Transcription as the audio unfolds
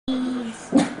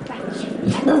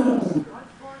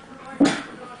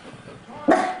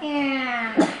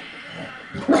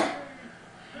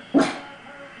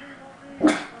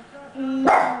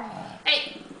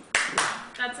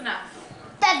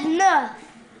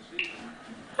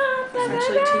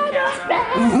Essentially 2 cats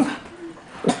out.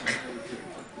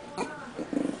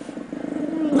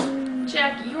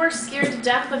 Jack, you are scared to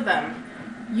death of them.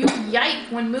 You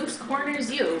yipe when Moose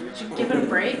corners you. Would you give it a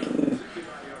break?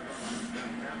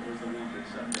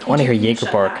 I want to hear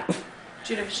Jäger bark.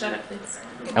 Judah, shut up, please.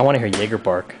 I want to hear Jäger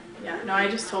bark. Yeah, no, I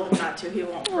just told him not to. He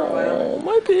won't for a while. Oh,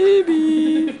 my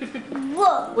baby.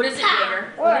 What is it,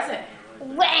 Jäger? What is it?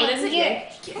 What is it,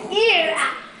 Jäger?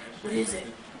 What is it?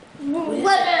 What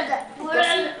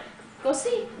is it? Go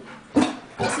see.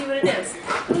 Go see what it is.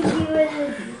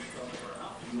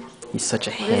 He's such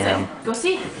a What ham. is it? Go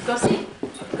see. Go see.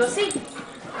 Go see.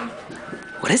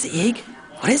 What is it, Yeg?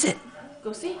 What is it?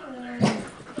 Go see.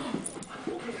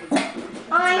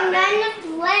 I'm gonna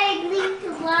play Leave the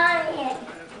Lion.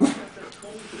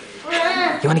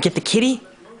 You want to get the kitty?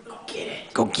 Go get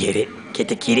it. Go get it. Get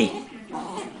the kitty.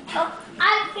 Oh,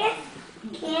 I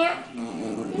just can't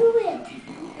do it.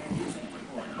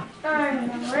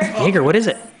 Jäger, what is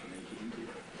it?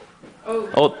 Oh,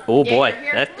 Oh boy.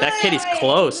 Here. That kitty's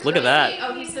close. Look at that.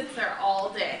 Oh, he sits there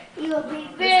all day. You'll be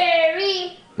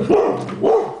very...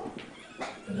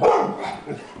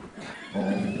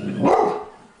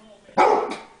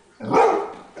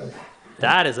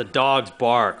 That is a dog's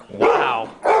bark. Wow.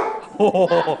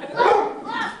 Oh,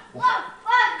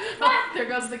 Oh, there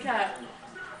goes the cat.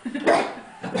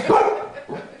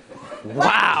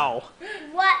 wow.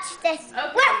 Watch this. Okay,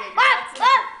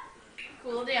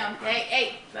 cool down.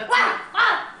 Hey, that's it.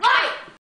 Hey.